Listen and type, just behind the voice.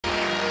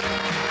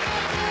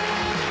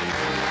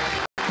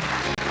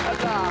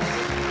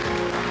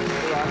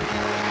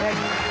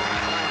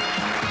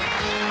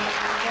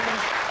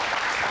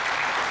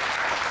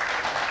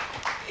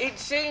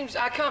seems...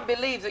 I can't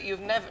believe that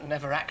you've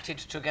never acted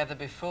together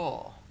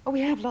before. Oh,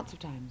 we have lots of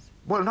times.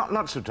 Well, not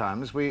lots of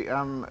times. We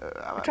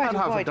about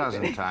half a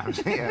dozen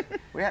times. Yeah.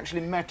 We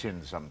actually met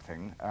in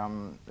something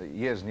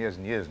years and years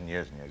and years and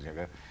years and years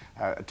ago,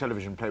 a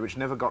television play which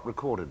never got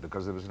recorded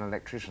because there was an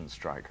electrician's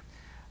strike.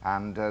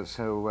 And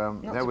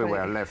so there we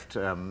were, left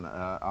on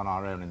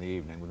our own in the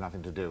evening with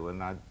nothing to do,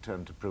 and I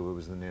turned to Prue, who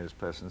was the nearest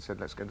person, and said,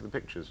 let's go to the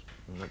pictures.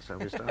 And that's how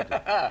we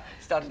started.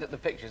 Started at the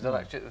pictures, not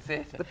actually at the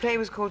theatre. The play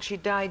was called She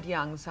Died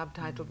Young,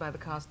 subtitled by the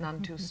cast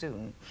None Too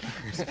Soon.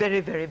 It's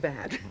very, very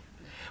bad.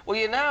 Well,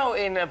 you're now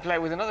in a play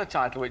with another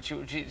title, which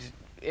is,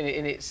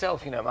 in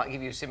itself, you know, might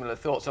give you similar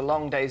thoughts. A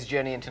Long Day's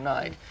Journey into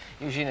Night,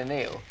 Eugene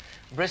O'Neill.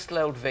 Bristol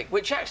Old Vic,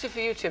 which actually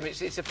for you, Tim,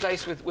 it's a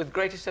place with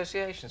great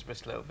associations,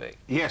 Bristol Old Vic.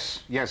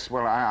 Yes, yes.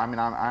 Well, I mean,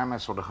 I'm a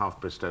sort of half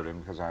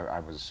Bristolian because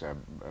I was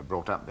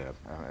brought up there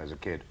as a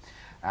kid,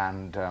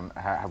 and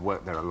have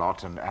worked there a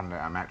lot, and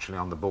I'm actually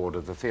on the board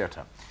of the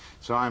theatre.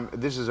 So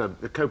this is a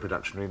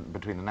co-production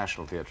between the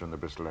National Theatre and the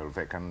Bristol Old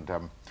Vic, and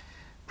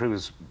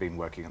Prue's been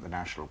working at the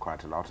National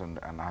quite a lot,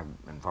 and I'm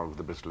involved with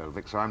the Bristol Old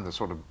Vic, so I'm the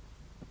sort of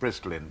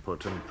Bristol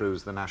input and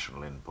Prue's the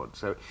national input.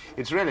 So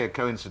it's really a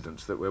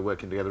coincidence that we're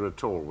working together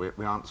at all. We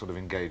aren't sort of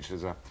engaged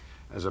as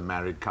a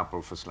married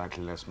couple for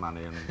slightly less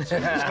money and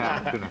sort of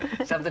stand, you know.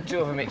 So the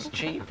two of them, it's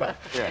cheaper.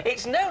 Yeah.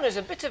 It's known as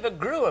a bit of a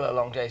gruel, A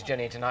Long Day's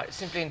Journey into Night,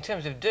 simply in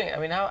terms of doing it. I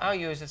mean, how are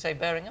you, as I say,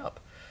 bearing up?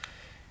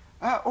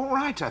 All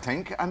right, I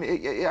think. I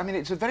mean,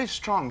 it's a very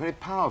strong, very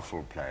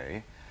powerful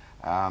play.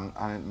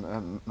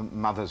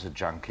 Mother's a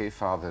junkie,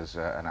 father's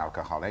an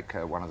alcoholic,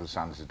 one of the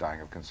sons is dying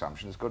of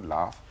consumption. It's a good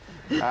laugh.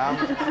 No,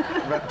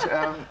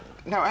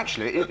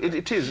 actually,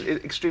 it is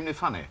extremely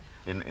funny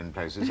in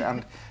places,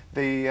 and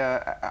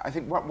I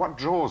think what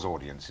draws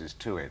audiences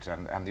to it,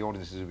 and the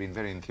audiences have been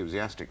very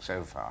enthusiastic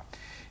so far,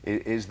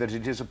 is that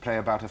it is a play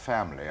about a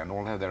family, and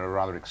although they're a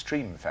rather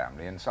extreme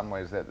family, in some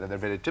ways they're a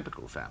very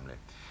typical family.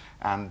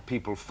 And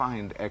people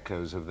find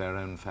echoes of their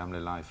own family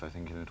life, I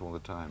think, in it all the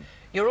time.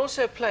 You're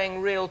also playing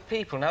real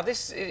people. Now,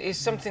 this is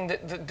something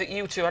that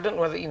you two, I don't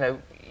know whether, you know,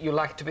 you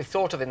like to be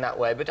thought of in that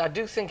way, but I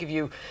do think of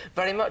you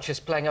very much as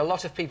playing a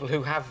lot of people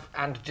who have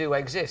and do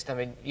exist. I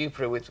mean, you,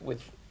 Prue,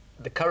 with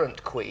the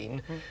current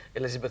Queen,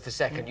 Elizabeth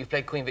II, you've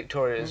played Queen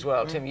Victoria as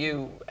well. Tim,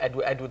 you,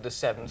 Edward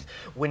VII,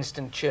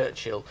 Winston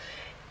Churchill.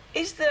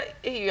 Is there...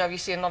 Have you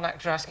seen a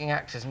non-actor asking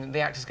actors, and the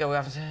actors go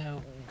out and say,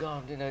 oh,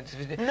 God, you know...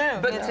 No,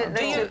 but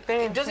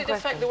does it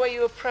affect the way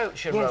you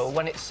approach a role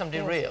when it's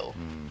somebody real?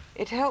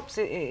 It helps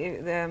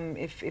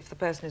if the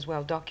person is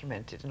well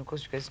documented, and of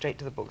course you go straight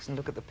to the books and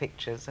look at the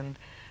pictures and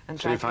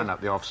so you find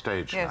out the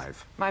offstage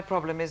life. My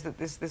problem is that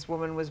this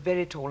woman was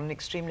very tall and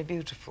extremely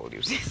beautiful,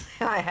 you see.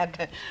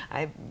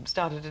 I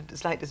started at a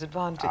slight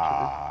disadvantage. No,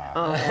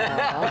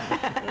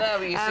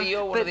 but you see,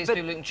 you're one of these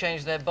people who can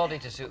change their body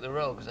to suit the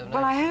role.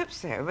 Well, I hope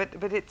so,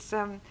 but it's...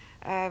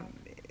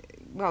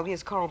 well,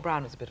 yes, Coral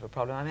Brown was a bit of a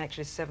problem. I'm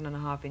actually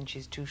 7.5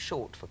 inches too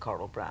short for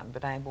Coral Brown,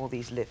 but I have all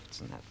these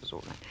lifts, and that was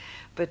all right.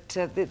 But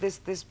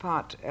this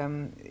part,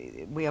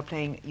 we are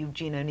playing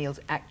Eugene O'Neill's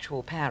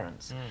actual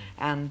parents,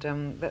 and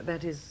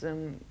that is,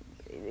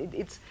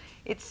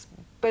 it's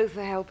both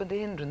a help and a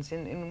hindrance.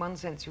 In one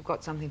sense, you've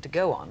got something to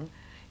go on,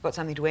 you've got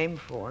something to aim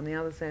for, and the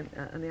other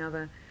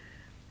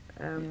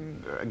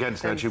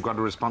against that, you've got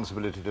a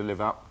responsibility to live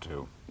up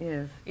to.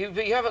 Yes.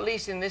 But you have, at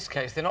least in this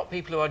case, they're not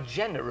people who are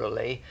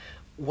generally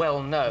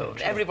well known.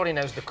 Everybody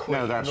knows the Queen.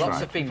 No, that's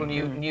Lots of people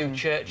knew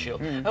Churchill.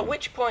 At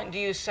which point do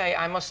you say,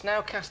 I must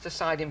now cast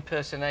aside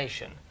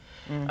impersonation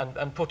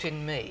and put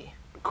in me?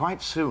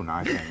 Quite soon,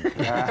 I think.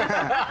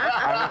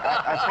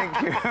 I think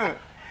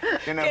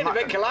you know, getting a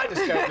bit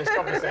kaleidoscope, this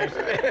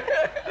conversation.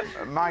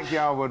 Mike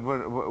Yarwood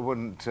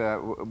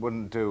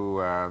wouldn't do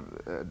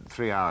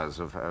 3 hours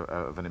of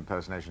an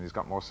impersonation. He's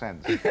got more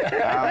sense.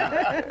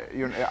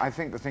 You know, I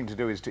think the thing to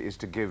do is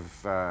to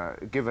give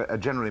a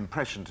general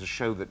impression to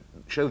show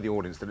the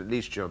audience that at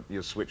least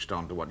you're switched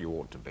on to what you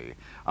ought to be.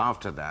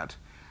 After that,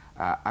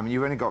 I mean,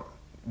 you've only got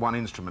one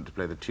instrument to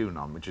play the tune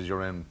on, which is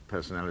your own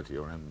personality,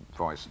 your own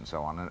voice, and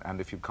so on.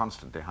 And if you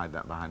constantly hide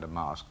that behind a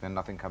mask, then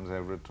nothing comes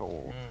over at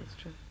all. That's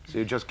true. So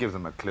you just give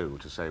them a clue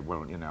to say,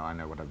 well, you know, I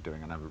know what I'm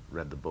doing, and I've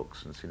read the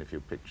books and seen a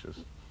few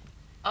pictures.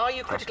 Are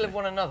you critical of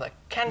one another?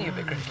 Can you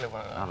be critical of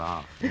one another? I'll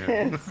laugh. Yeah.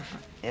 Yes.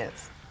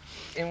 Yes.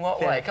 In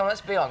what way? Come on, let's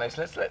be honest.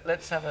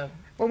 Let's have a...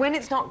 Well, when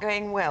it's not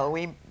going well,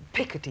 we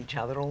pick at each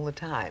other all the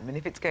time, and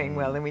if it's going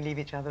well, then we leave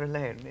each other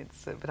alone.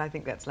 It's but I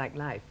think that's like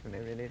life, you know,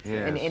 really. It's,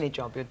 in any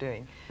job you're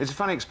doing. It's a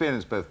funny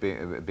experience, both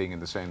being in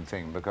the same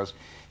thing, because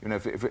you know,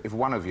 if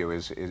one of you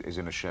is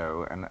in a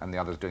show and the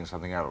other's doing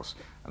something else,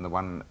 and the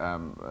one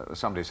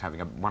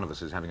one of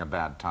us is having a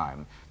bad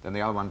time, then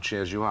the other one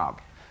cheers you up.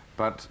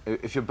 But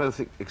if you're both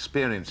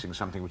experiencing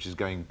something which is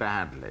going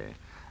badly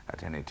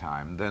at any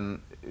time,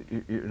 then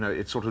you know,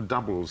 it sort of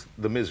doubles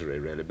the misery,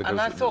 really. Because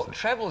and I thought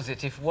trebles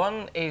it if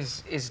one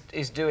is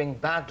doing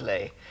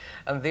badly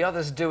and the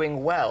other's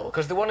doing well,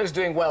 because the one who's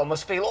doing well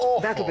must feel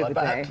awful. That'll be the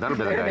day. That'll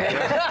be the day.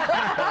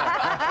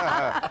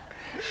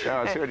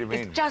 Yeah, I see what you mean.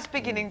 It's just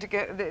beginning to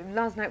go.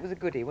 Last night was a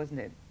goodie, wasn't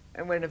it?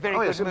 And we're in a very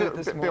good mood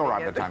this morning. Be all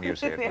right yeah. by the time you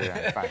see it.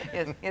 Yeah,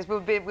 fine. Yes, we'll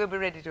be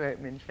ready to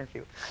open in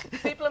Sheffield.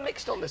 People are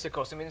mixed on this, of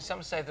course. I mean,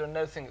 some say there are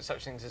no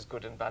such things as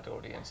good and bad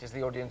audiences.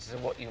 The audiences are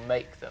what you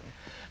make them.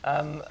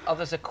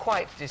 Others are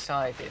quite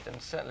decided,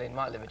 and certainly in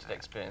my limited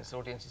experience,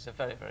 audiences are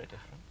very, very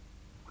different.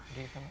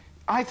 Do you think?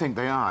 I think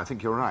they are. I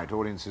think you're right.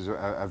 Audiences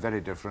are very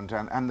different,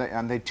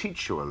 and they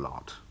teach you a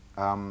lot.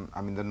 I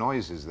mean, the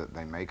noises that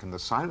they make and the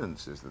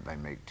silences that they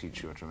make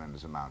teach you a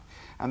tremendous amount.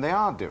 And they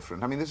are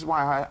different. I mean, this is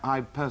why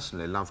I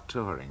personally love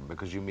touring,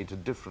 because you meet a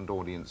different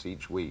audience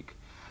each week.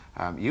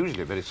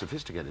 Usually a very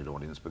sophisticated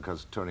audience,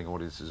 because touring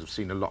audiences have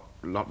seen a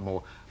lot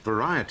more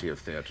variety of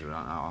theatre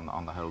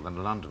on the whole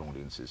than London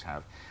audiences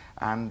have.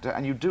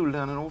 And you do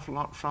learn an awful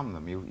lot from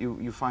them.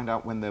 You find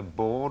out when they're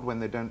bored, when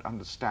they don't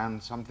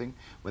understand something,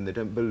 when they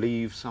don't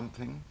believe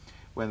something,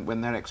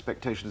 when their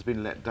expectation has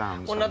been let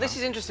down. Well, now this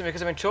is interesting,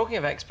 because I mean, talking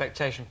of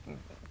expectation,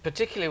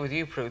 particularly with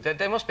you, Prue,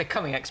 they must be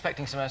coming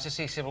expecting someone else to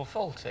see Sybil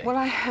Fawlty. Well,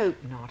 I hope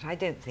not. I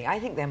don't think. I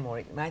think they're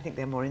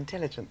more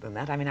intelligent than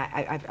that. I mean,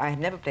 I have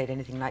never played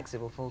anything like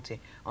Sybil Fawlty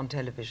on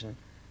television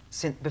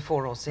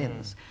before or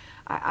since.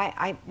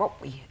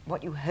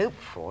 What you hope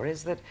for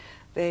is that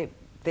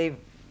they've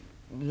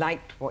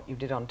liked what you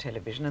did on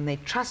television and they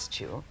trust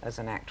you as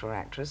an actor or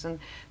actress, and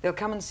they'll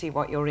come and see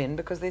what you're in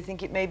because they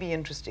think it may be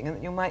interesting and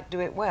that you might do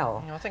it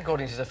well. I think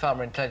audiences are far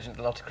more intelligent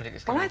than a lot of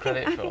critics give them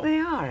credit for. I think they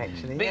are,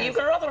 actually. But yes. you've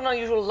got a rather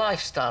unusual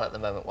lifestyle at the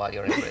moment while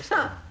you're in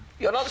Bristol.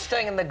 You're not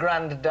staying in the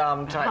Grand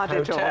Dame type Not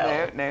hotel.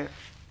 at all, no.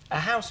 A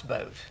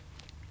houseboat.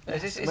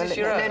 Is this Well,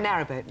 your no, own?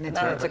 narrowboat.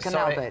 It's a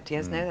canal sorry. boat.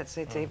 Yes, no, it's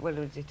well,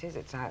 it is.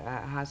 It's a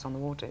house on the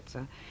water.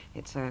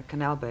 It's a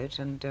canal boat,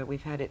 and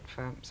we've had it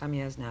for some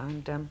years now,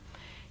 and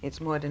it's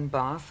moored in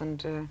Bath,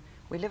 and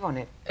we live on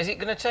it. Is it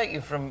going to take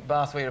you from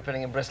Bath, where you're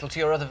appearing in Bristol, to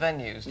your other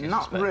venues? Do you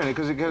Not suspect? really,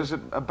 because it goes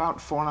at about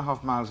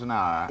 4.5 miles an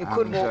hour. You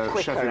could walk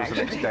quicker, Sheffield's the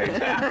next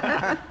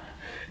day.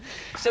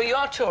 So you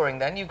are touring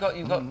then? You've got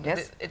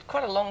yes. it's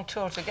quite a long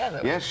tour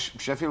together. Yes,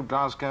 Sheffield,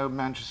 Glasgow,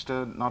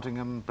 Manchester,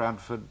 Nottingham,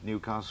 Bradford,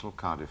 Newcastle,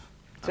 Cardiff.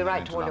 So and then write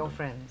into to all your London.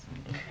 friends.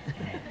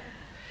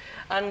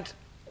 And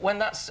when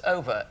that's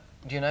over,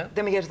 do you know?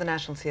 Then we go to the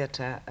National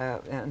Theatre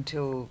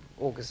until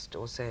August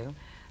or so,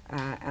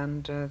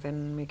 and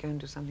then we go and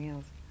do something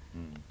else.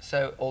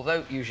 So,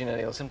 although Eugene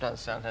O'Neill sometimes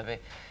sound heavy,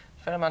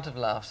 a fair amount of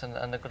laughs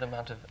and a good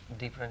amount of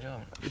deeper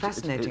enjoyment.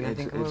 Fascinating, I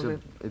think.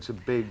 It's a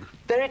big...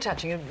 Very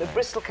touching. The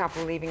Bristol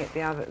couple leaving it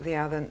the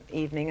other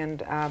evening,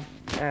 and our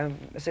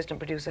assistant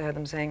producer heard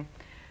them saying,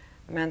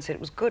 the man said it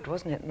was good,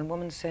 wasn't it? And the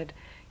woman said,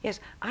 yes,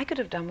 I could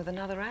have done with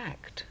another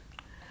act.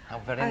 How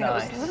very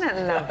nice. Wasn't that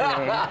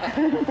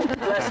lovely?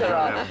 Bless her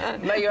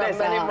heart. May you have Bless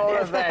many her more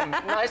heart, of them.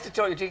 Nice to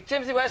talk to you.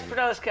 Timothy West,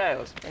 Prunella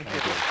Scales. Thank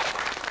you.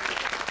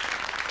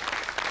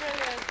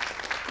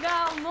 Brilliant.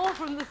 Now, more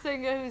from the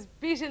singer who's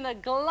beating the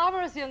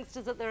glamorous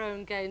youngsters at their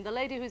own game, the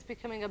lady who's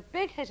becoming a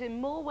big hit in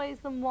more ways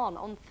than one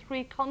on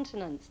 3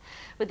 continents.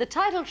 With the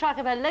title track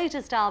of her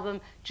latest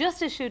album,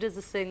 just issued as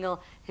a single,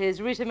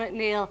 here's Rita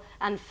McNeil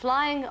and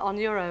Flying on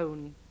Your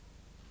Own.